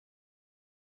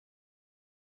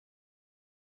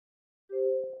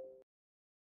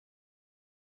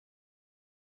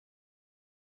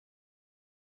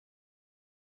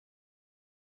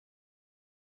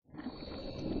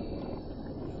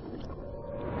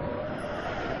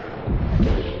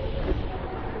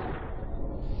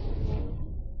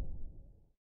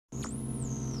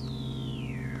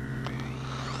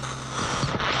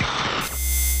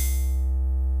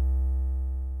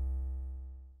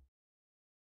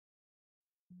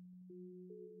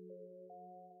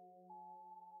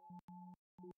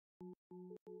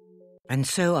And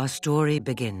so our story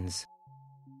begins.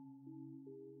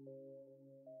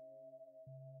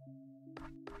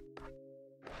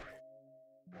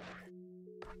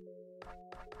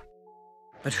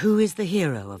 But who is the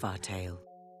hero of our tale?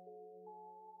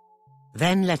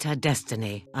 Then let our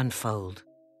destiny unfold.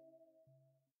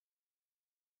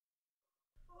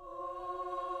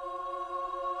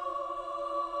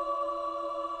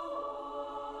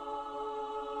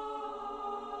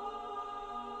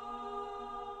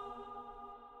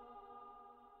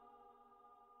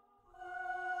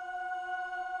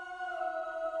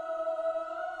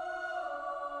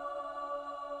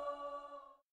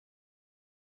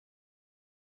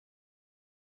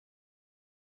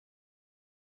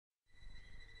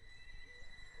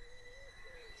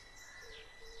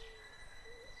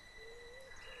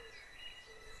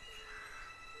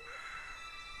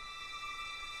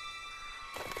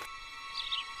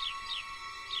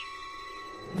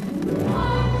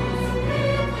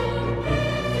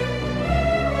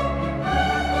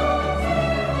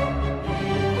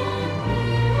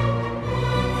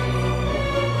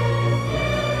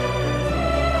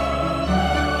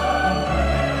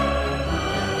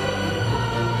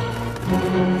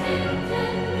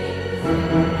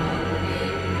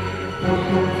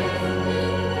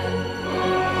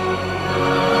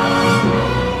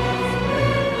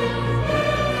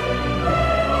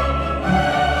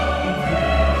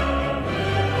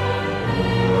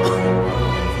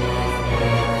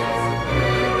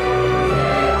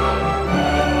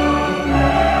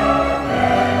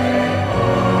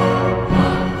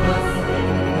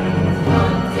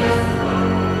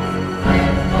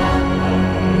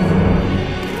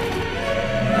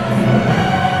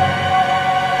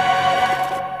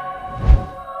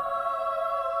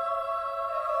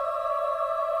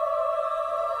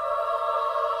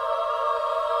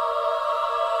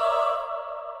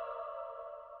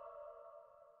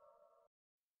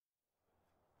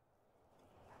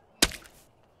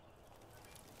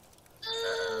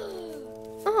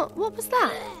 What was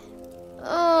that?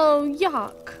 Oh,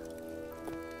 yuck.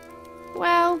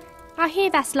 Well, I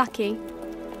hear that's lucky.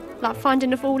 Like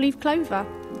finding a four-leaf clover.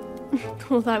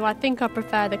 Although I think I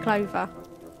prefer the clover.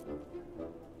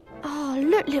 Oh,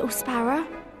 look, little sparrow.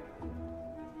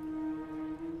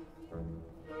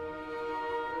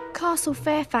 Castle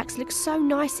Fairfax looks so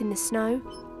nice in the snow.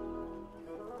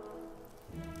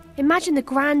 Imagine the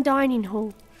grand dining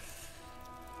hall.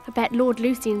 I bet Lord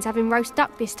Lucian's having roast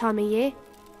duck this time of year.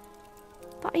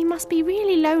 But he must be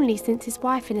really lonely since his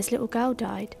wife and his little girl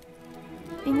died.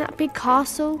 In that big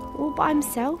castle, all by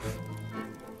himself.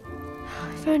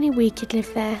 If only we could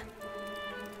live there.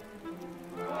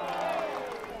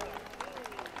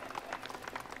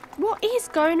 What is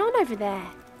going on over there?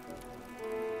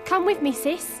 Come with me,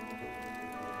 sis.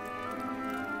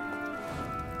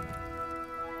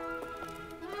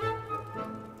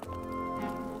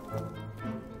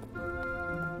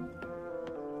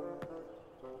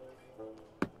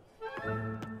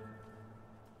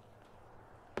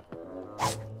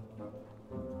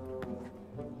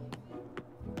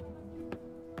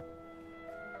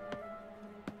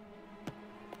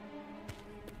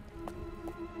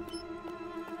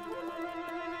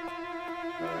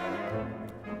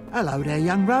 Hello there,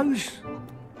 young Rose.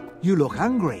 You look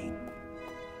hungry.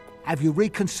 Have you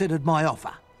reconsidered my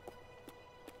offer?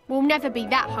 We'll never be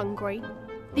that hungry.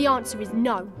 The answer is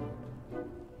no.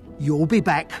 You'll be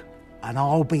back, and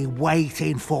I'll be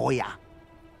waiting for you.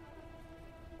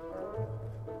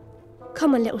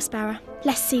 Come on, little sparrow.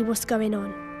 Let's see what's going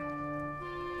on.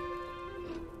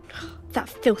 That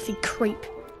filthy creep.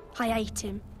 I hate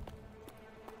him.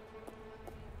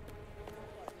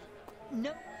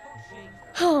 No.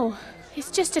 Oh, it's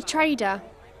just a trader.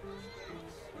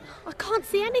 I can't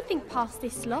see anything past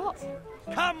this lot.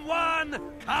 Come one,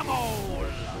 come all.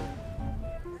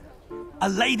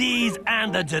 Ladies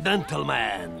and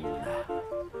gentlemen.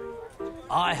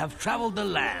 I have travelled the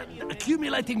land,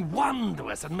 accumulating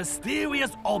wondrous and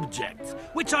mysterious objects,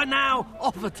 which I now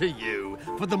offer to you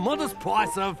for the modest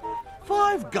price of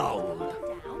 5 gold.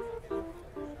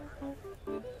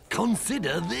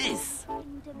 Consider this.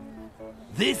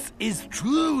 This is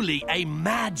truly a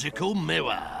magical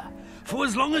mirror. For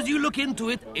as long as you look into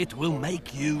it, it will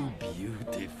make you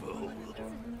beautiful.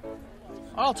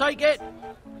 I'll take it.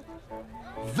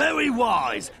 Very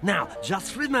wise. Now,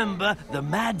 just remember, the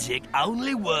magic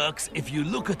only works if you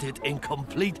look at it in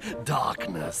complete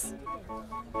darkness.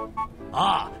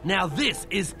 Now this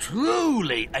is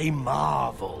truly a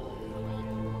marvel.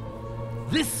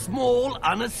 This small,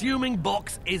 unassuming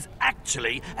box is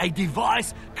actually a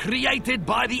device created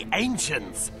by the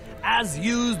ancients, as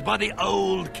used by the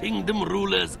old kingdom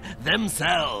rulers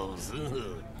themselves.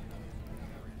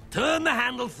 Turn the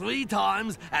handle 3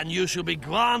 times and you shall be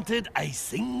granted a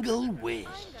single wish.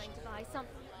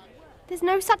 There's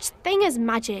no such thing as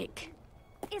magic.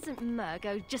 Isn't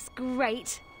Murgo just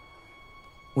great?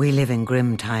 We live in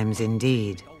grim times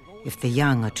indeed, if the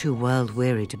young are too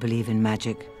world-weary to believe in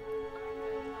magic.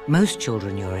 Most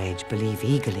children your age believe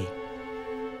eagerly.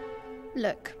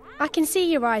 Look, I can see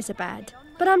your eyes are bad,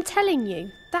 but I'm telling you,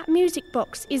 that music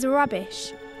box is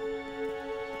rubbish.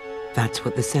 That's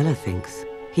what the seller thinks.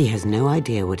 He has no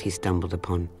idea what he stumbled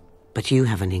upon. But you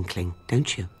have an inkling,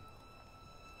 don't you?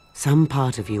 Some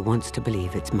part of you wants to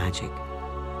believe it's magic.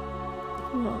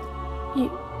 What?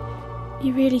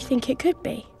 You really think it could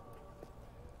be?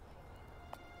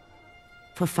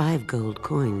 For 5 gold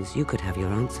coins, you could have your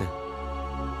answer.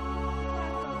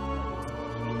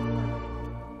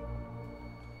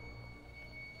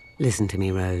 Listen to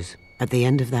me, Rose. At the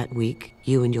end of that week,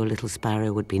 you and your little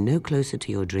sparrow would be no closer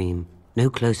to your dream, no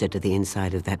closer to the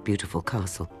inside of that beautiful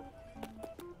castle.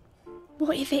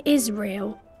 What if it is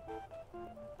real?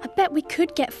 I bet we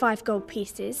could get 5 gold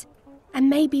pieces, and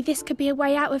maybe this could be a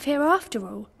way out of here after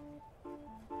all.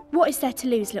 What is there to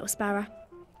lose, little sparrow?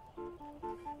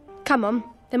 Come on,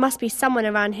 there must be someone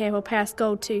around here who'll pay us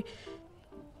gold to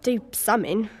do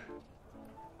something.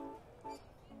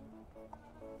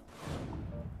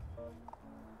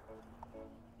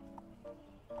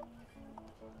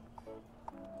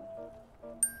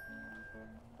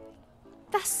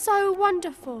 That's so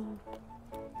wonderful.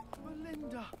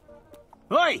 Melinda.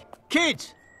 Oi,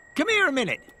 kids! Come here a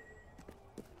minute.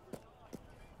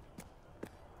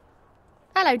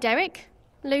 Hello, Derek.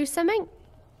 Lose something?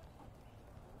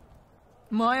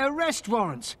 My arrest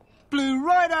warrants blew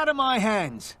right out of my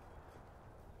hands.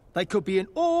 They could be in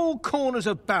all corners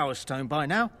of Bowerstone by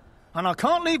now, and I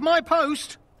can't leave my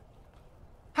post.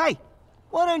 Hey,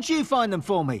 why don't you find them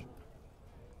for me?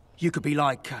 You could be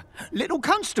like little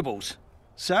constables.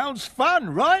 Sounds fun,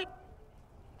 right?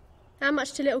 How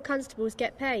much do little constables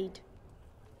get paid?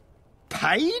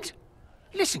 Paid?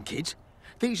 Listen, kids,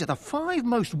 these are the 5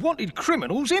 most wanted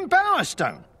criminals in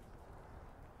Bowerstone.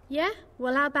 Yeah?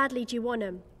 Well, how badly do you want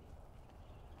them?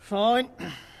 Fine.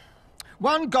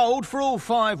 1 gold for all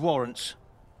 5 warrants.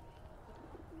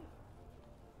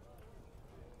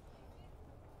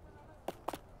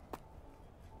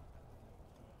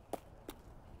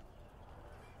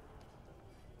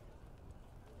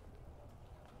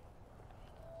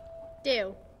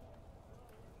 Deal.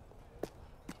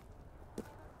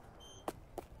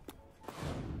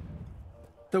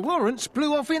 The warrants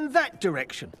blew off in that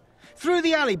direction. Through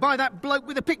the alley by that bloke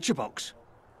with the picture box.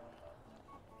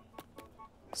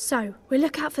 So, we'll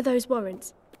look out for those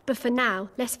warrants. But for now,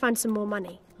 let's find some more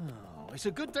money. Oh, it's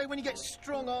a good day when you get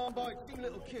strong-armed by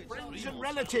little kids. Friends and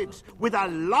relatives with a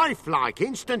lifelike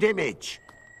instant image.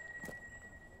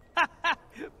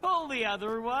 Pull the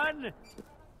other one.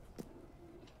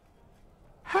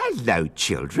 Hello,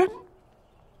 children.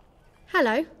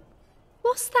 Hello.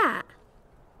 What's that?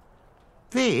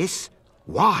 This?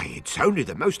 Why, it's only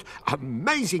the most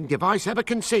amazing device ever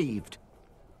conceived.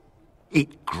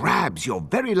 It grabs your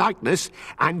very likeness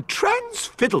and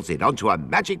transfiddles it onto a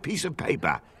magic piece of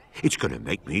paper. It's going to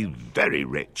make me very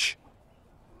rich.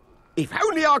 If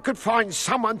only I could find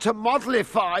someone to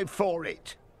modelify for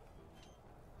it.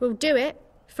 We'll do it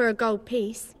for a gold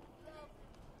piece.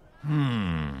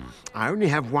 I only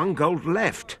have 1 gold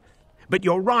left. But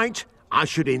you're right, I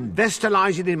should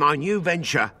investalise it in my new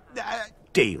venture.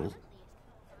 Deal?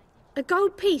 A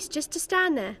gold piece just to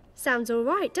stand there. Sounds all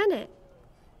right, doesn't it?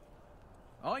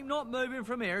 I'm not moving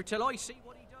from here till I see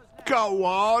what he does next. Go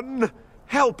on.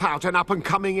 Help out an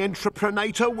up-and-coming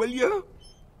entrepreneur, will you?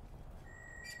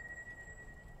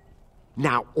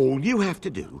 Now, all you have to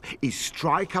do is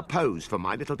strike a pose for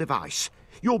my little device.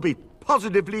 You'll be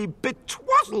positively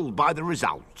betwazzled by the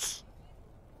results.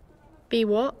 Be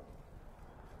what?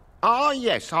 Ah,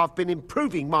 yes, I've been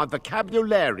improving my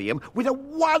vocabularium with a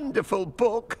wonderful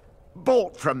book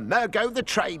bought from Murgo the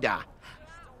Trader.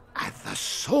 A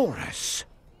thesaurus.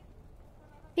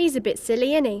 He's a bit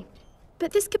silly, isn't he?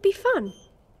 But this could be fun.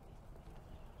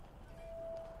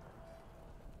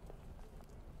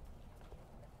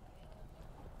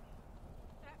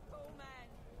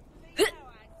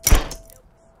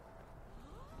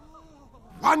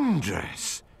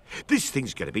 Wondrous! This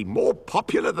thing's going to be more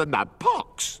popular than that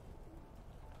pox.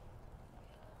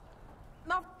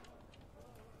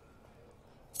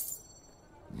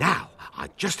 Now, I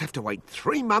just have to wait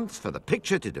 3 months for the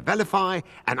picture to developify,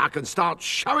 and I can start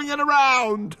showing it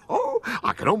around. Oh,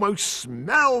 I can almost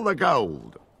smell the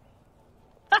gold.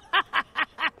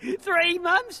 3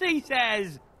 months, he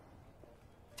says.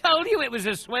 Told you it was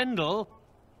a swindle.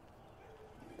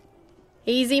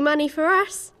 Easy money for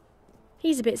us.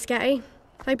 He's a bit scatty.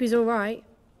 Hope he's all right.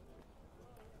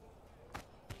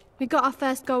 We got our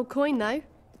first gold coin, though.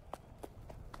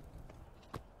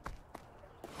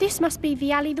 This must be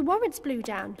the alley the warrants blew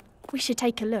down. We should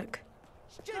take a look.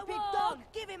 Stupid dog!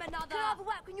 Give him another! Can I have a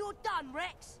whack when you're done,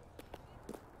 Rex?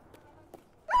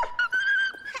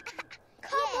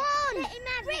 Come on! Let him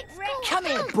have it, Rex. Come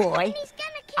here, boy.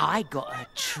 I got a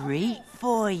treat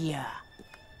for you.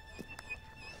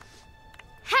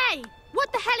 Hey!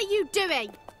 What the hell are you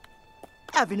doing?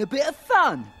 Having a bit of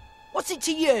fun. What's it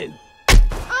to you?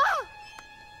 Oh!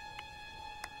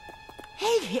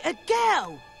 He hit a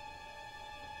girl.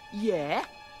 Yeah,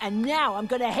 and now I'm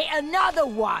gonna hit another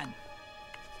one.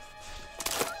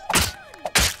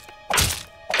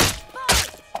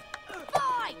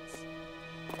 Fight!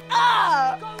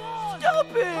 Ah! Stop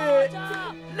it!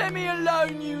 Let me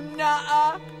alone, you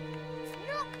nutter!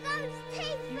 Knock those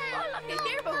teeth out!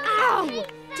 Ow!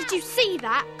 Did you see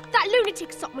that? That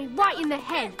lunatic socked me right in the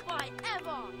head.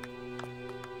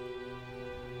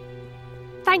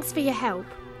 Thanks for your help.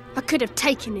 I could have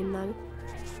taken him, though.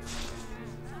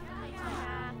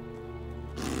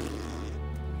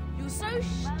 You're so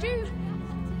stupid.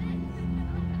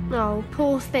 Oh,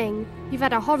 poor thing. You've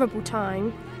had a horrible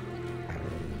time.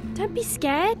 Don't be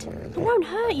scared. It won't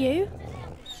hurt you.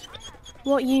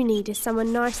 What you need is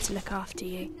someone nice to look after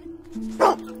you.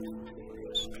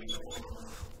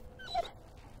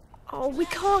 Oh, we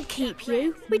can't keep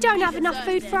you. We don't have enough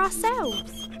food for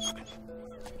ourselves.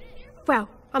 Well,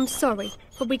 I'm sorry,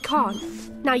 but we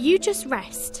can't. Now you just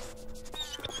rest.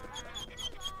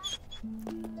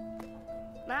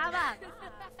 Mama.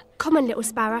 Come on, little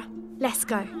sparrow. Let's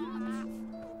go.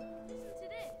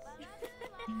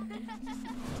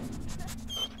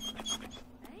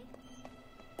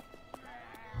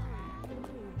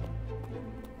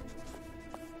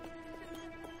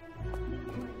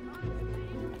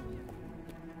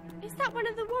 Is that one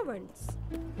of the warrants?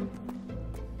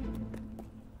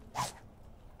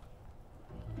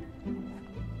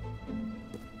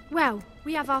 Well,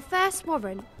 we have our first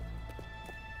warrant.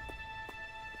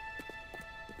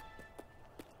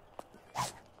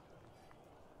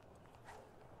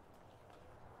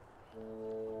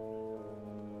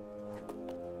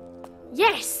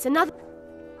 Yes, another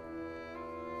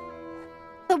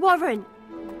warrant.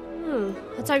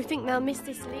 I don't think they'll miss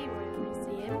this Leroy when they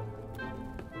see him.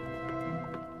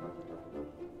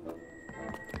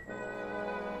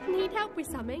 Need help with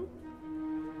something?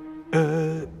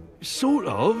 Sort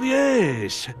of,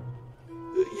 yes.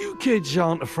 You kids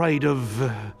aren't afraid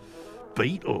of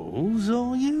beetles,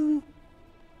 are you?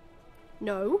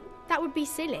 No, that would be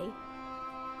silly.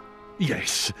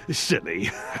 Yes, silly.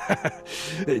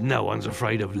 No one's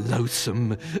afraid of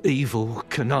loathsome, evil,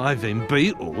 conniving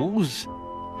beetles.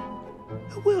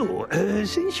 Well,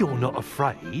 since you're not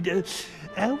afraid,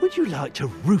 how would you like to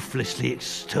ruthlessly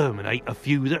exterminate a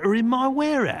few that are in my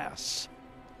warehouse?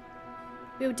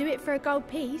 We'll do it for a gold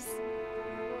piece.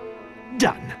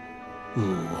 Done.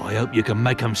 Oh, I hope you can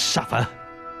make them suffer.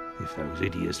 If those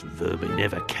hideous vermin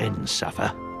ever can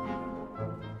suffer.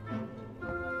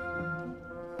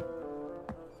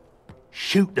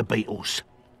 Shoot the beetles.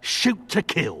 Shoot to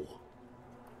kill.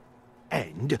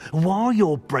 And while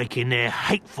you're breaking their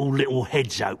hateful little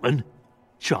heads open,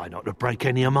 try not to break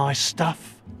any of my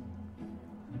stuff.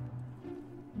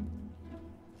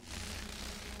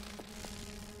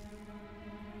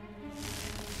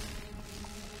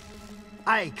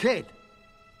 Hey, kid.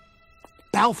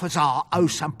 Balthazar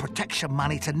owes some protection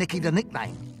money to Nicky the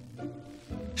Nickname.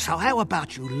 So how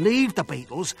about you leave the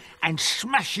beetles and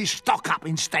smash his stock up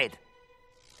instead?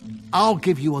 I'll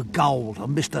give you a gold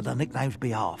on Mr. the Nickname's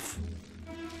behalf.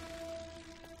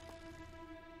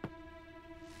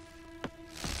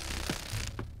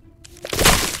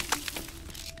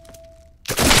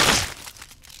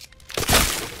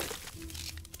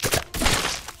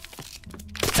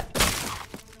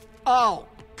 Oh,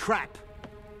 crap.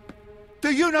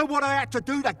 Do you know what I had to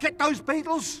do to get those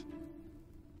beetles?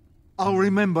 I'll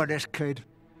remember this, kid.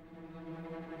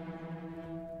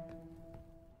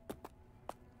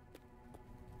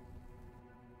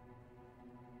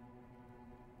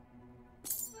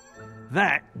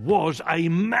 That was a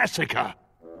massacre.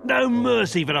 No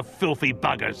mercy for the filthy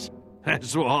buggers.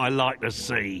 That's what I like to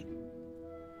see.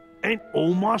 And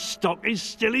all my stock is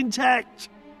still intact.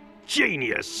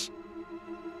 Genius.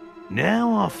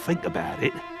 Now I think about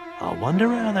it, I wonder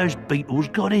how those beetles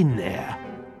got in there.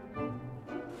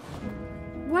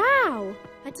 Wow!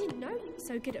 I didn't know you were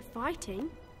so good at fighting.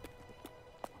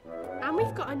 And we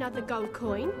We've got another gold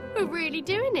coin. We're really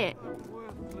doing it.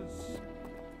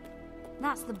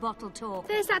 That's the bottle talk.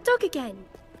 There's that dog again.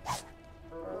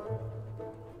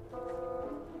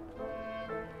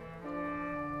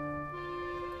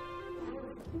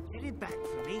 Get it back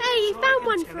for me. Hey, you so found I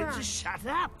one can for tell it us. to shut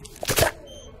up.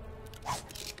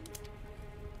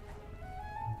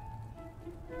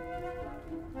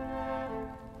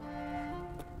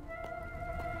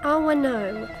 Oh, I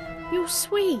know. You're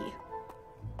sweet.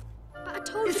 But I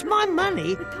told you... It's my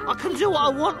money. I can do what I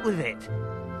want with it.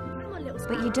 Come on, little But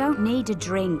sparrow. you don't need a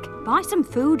drink. Buy some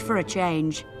food for a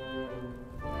change.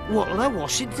 What'll I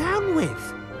wash it down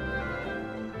with?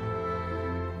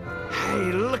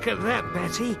 Hey, look at that,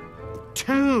 Betty.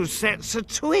 2 sets of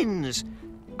twins.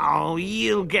 Oh,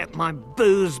 you'll get my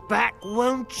booze back,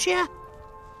 won't you?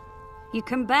 You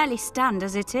can barely stand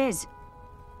as it is.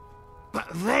 But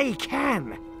they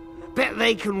can. Bet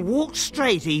they can walk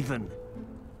straight even.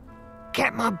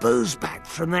 Get my booze back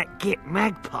from that git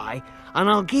magpie, and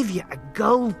I'll give you a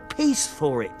gold piece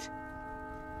for it.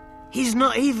 He's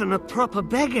not even a proper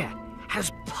beggar.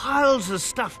 Has piles of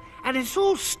stuff, and it's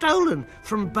all stolen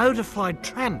from bona fide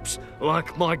tramps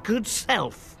like my good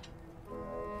self.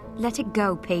 Let it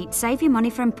go, Pete. Save your money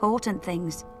for important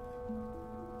things.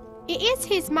 It is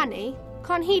his money.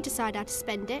 Can't he decide how to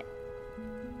spend it?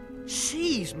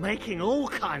 She's making all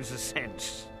kinds of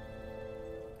sense.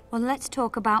 Well, let's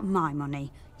talk about my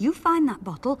money. You find that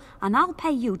bottle, and I'll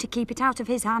pay you to keep it out of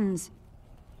his hands.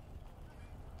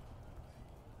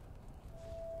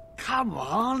 Come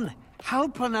on,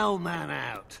 help an old man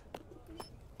out.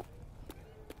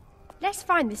 Let's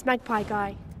find this magpie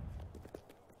guy.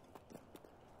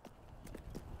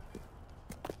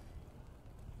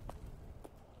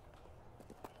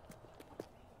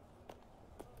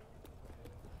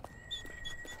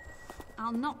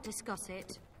 I'll not discuss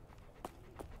it.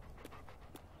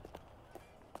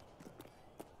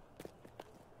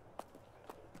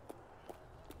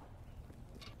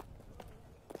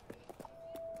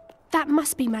 That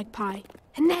must be Magpie.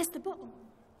 And there's the bottle.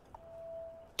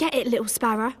 Get it, little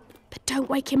sparrow, but don't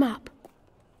wake him up.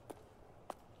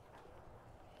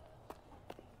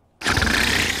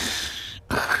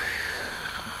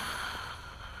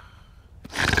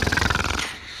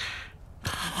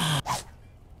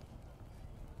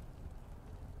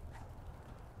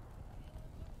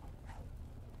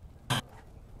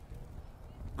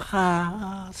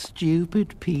 Ah,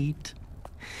 stupid Pete.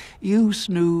 You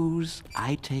snooze,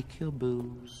 I take your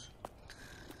booze.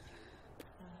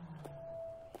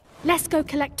 Let's go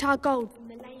collect our gold from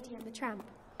the lady and the tramp.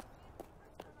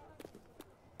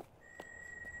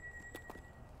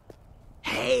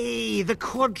 Hey, the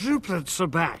quadruplets are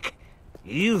back.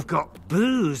 You've got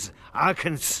booze. I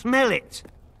can smell it.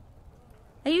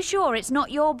 Are you sure it's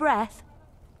not your breath?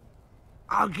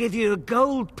 I'll give you a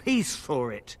gold piece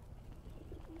for it.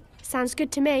 Sounds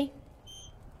good to me.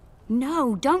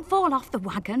 No, don't fall off the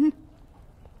wagon.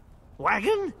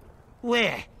 Wagon?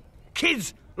 Where?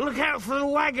 Kids, look out for the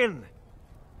wagon.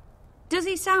 Does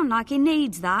he sound like he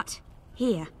needs that?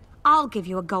 Here, I'll give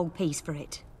you a gold piece for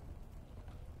it.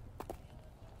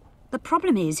 The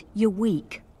problem is, you're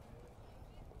weak.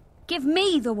 Give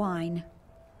me the wine.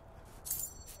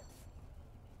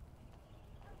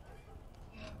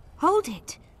 Hold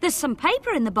it. There's some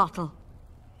paper in the bottle.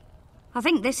 I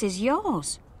think this is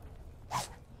yours.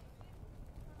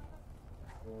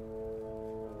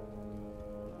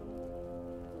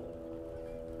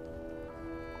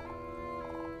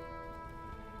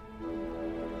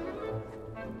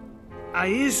 I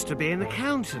used to be an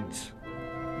accountant.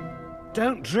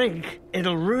 Don't drink,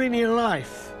 it'll ruin your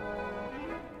life.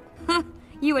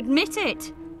 You admit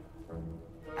it.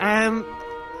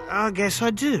 I guess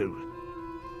I do.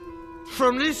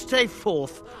 From this day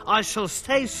forth, I shall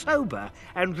stay sober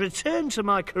and return to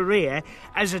my career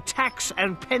as a tax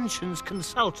and pensions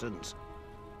consultant.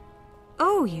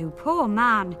 Oh, you poor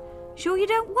man. Sure you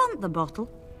don't want the bottle?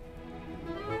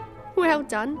 Well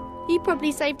done. You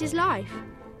probably saved his life.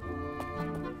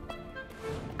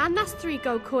 And that's 3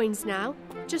 gold coins now.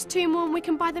 Just 2 more and we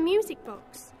can buy the music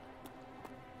box.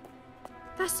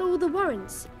 That's all the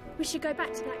warrants. We should go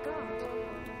back to that guard.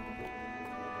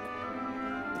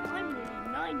 I'm nearly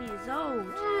 9 years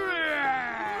old.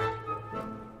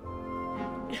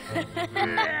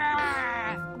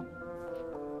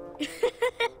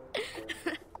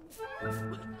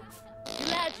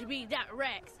 Glad you beat that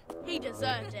Rex. He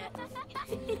deserved it.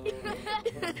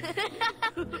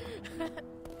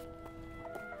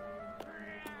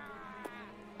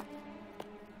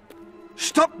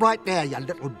 Stop right there, you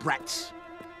little brats.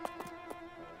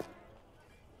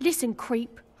 Listen,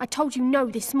 creep. I told you no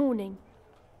this morning.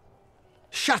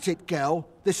 Shut it, girl.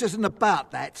 This isn't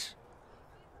about that.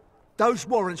 Those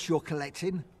warrants you're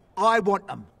collecting, I want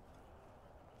them.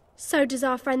 So does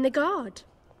our friend the guard.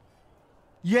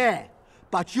 Yeah,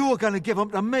 but you're going to give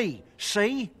them to me,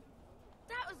 see?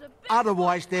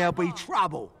 Otherwise there'll be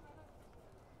trouble.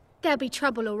 There'll be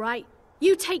trouble, all right.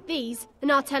 You take these,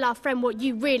 and I'll tell our friend what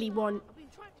you really want.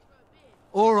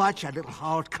 All right, you little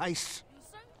hard case.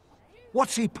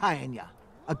 What's he paying you?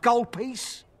 A gold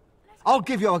piece? I'll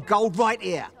give you a gold right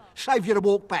here. Save you to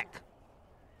walk back.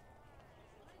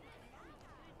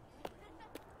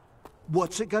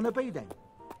 What's it going to be then?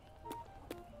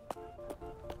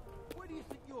 Where do you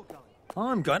think you're going?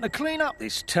 I'm going to clean up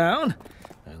this town,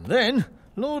 and then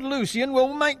Lord Lucian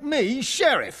will make me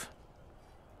sheriff.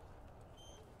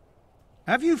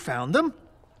 Have you found them?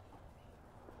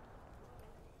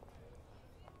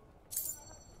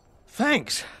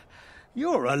 Thanks.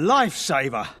 You're a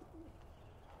lifesaver.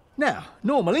 Now,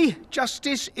 normally,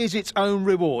 justice is its own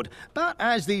reward, but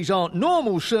as these aren't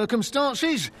normal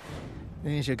circumstances,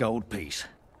 there's your gold piece.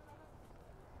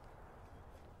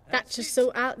 That should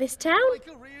sort out this town.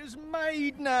 My career's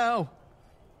made now.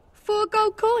 4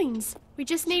 gold coins. We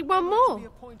just need one more. The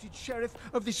appointed sheriff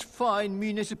of this fine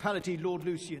municipality, Lord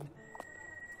Lucian.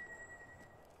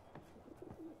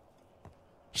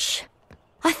 Shh!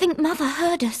 I think Mother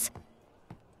heard us.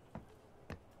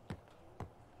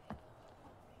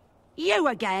 You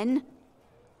again?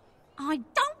 I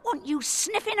don't want you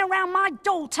sniffing around my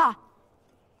daughter.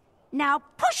 Now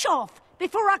push off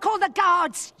before I call the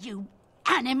guards, you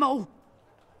animal.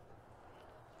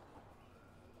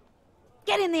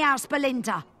 Get in the house,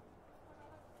 Belinda.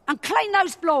 And clean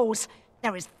those floors.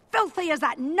 They're as filthy as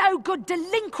that no-good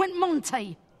delinquent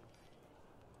Monty.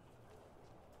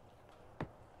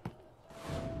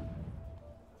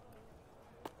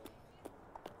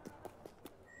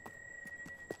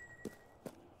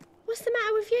 What's the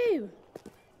matter with you?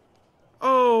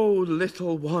 Oh,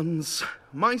 little ones,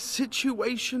 my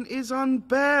situation is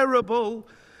unbearable.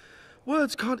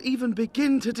 Words can't even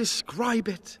begin to describe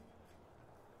it.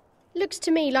 Looks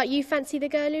to me like you fancy the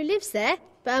girl who lives there,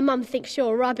 but her mum thinks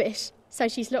you're rubbish, so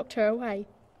she's locked her away.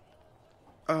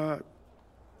 I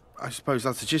suppose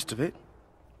that's the gist of it.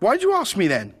 Why'd you ask me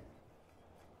then?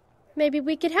 Maybe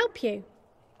we could help you.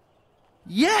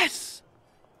 Yes!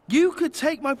 You could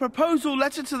take my proposal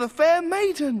letter to the fair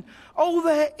maiden. Oh,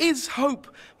 there is hope.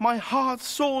 My heart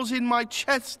soars in my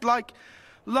chest like...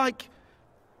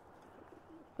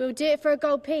 We'll do it for a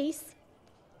gold piece.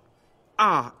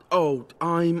 I'm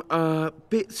a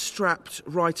bit strapped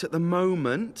right at the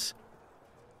moment.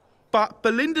 But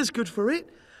Belinda's good for it.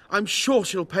 I'm sure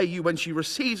she'll pay you when she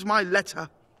receives my letter.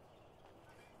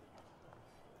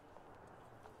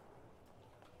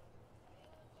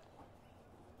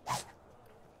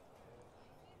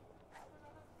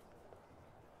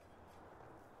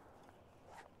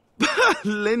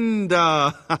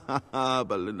 Belinda!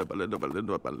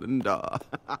 Belinda.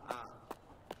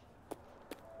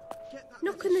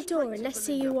 Knock on the door and let's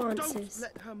see who answers. Don't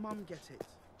let her mum get it.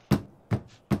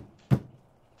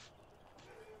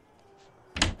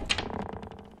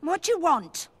 What do you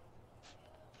want?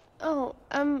 Oh,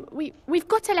 we've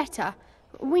got a letter.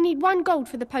 We need 1 gold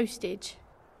for the postage.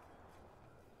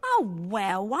 Oh,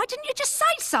 well, why didn't you just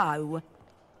say so?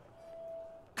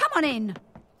 Come on in.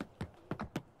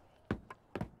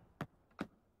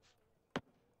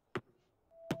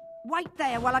 Wait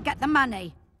there while I get the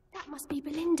money. That must be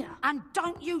Belinda. And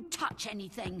don't you touch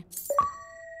anything.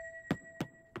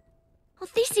 Oh,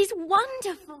 this is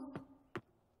wonderful.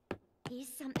 Here's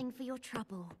something for your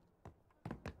trouble.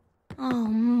 Oh,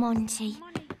 Monty,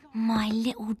 my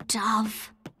little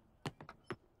dove.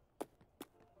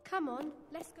 Come on,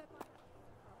 let's go.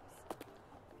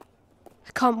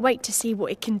 I can't wait to see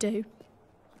what it can do.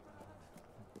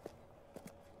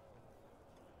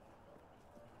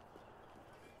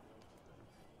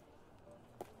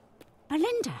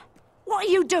 Belinda, what are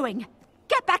you doing?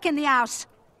 Get back in the house.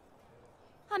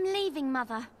 I'm leaving,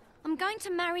 Mother. I'm going to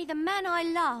marry the man I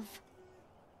love.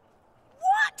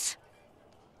 What?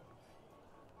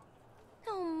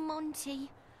 Oh, Monty,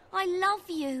 I love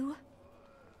you.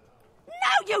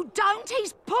 No, you don't.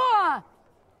 He's poor.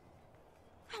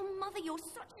 Oh, Mother, you're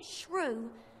such a shrew.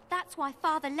 That's why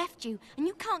Father left you, and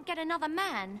you can't get another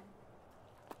man.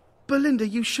 Belinda,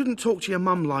 you shouldn't talk to your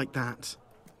mum like that.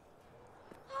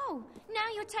 Oh, now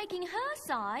you're taking her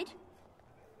side?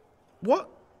 What?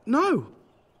 No.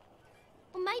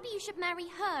 Well, maybe you should marry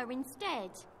her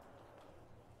instead.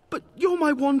 But you're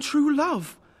my one true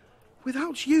love.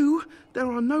 Without you,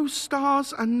 there are no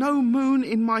stars and no moon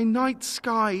in my night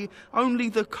sky. Only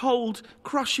the cold,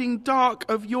 crushing dark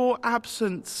of your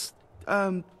absence.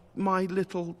 my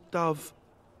little dove.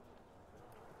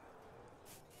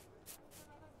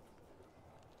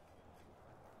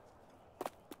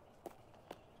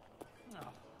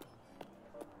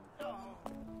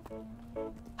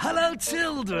 Hello,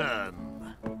 children!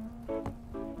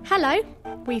 Hello.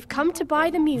 We've come to buy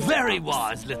the music Very box.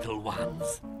 wise little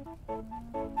ones.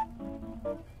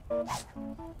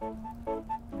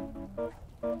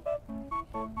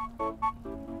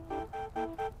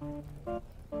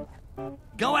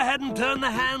 Go ahead and turn the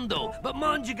handle, but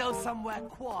mind you go somewhere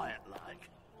quiet like.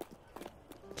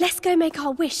 Let's go make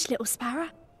our wish, little sparrow.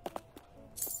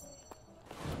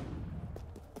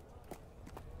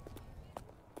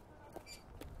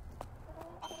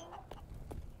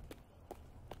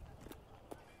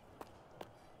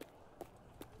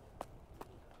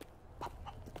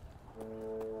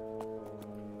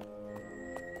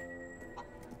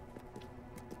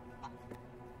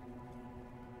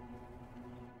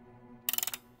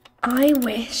 I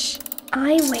wish.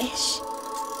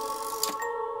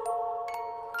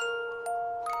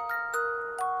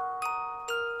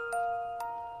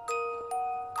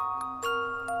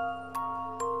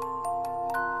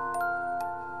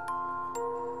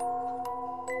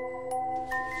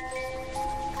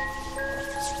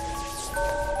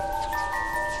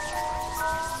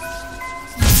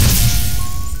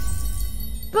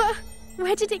 But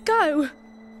where did it go?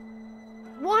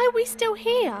 Why are we still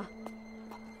here?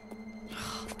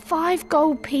 5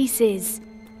 gold pieces.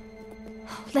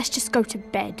 Let's just go to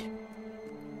bed.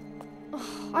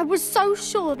 I was so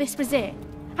sure this was it.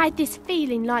 I had this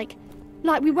feeling like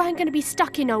we weren't going to be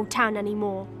stuck in Old Town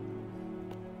anymore.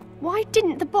 Why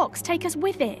didn't the box take us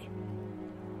with it?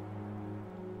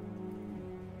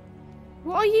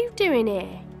 What are you doing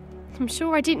here? I'm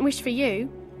sure I didn't wish for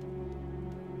you.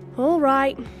 All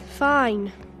right,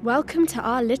 fine. Welcome to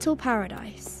our little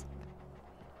paradise.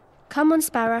 Come on,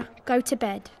 Sparrow, go to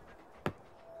bed.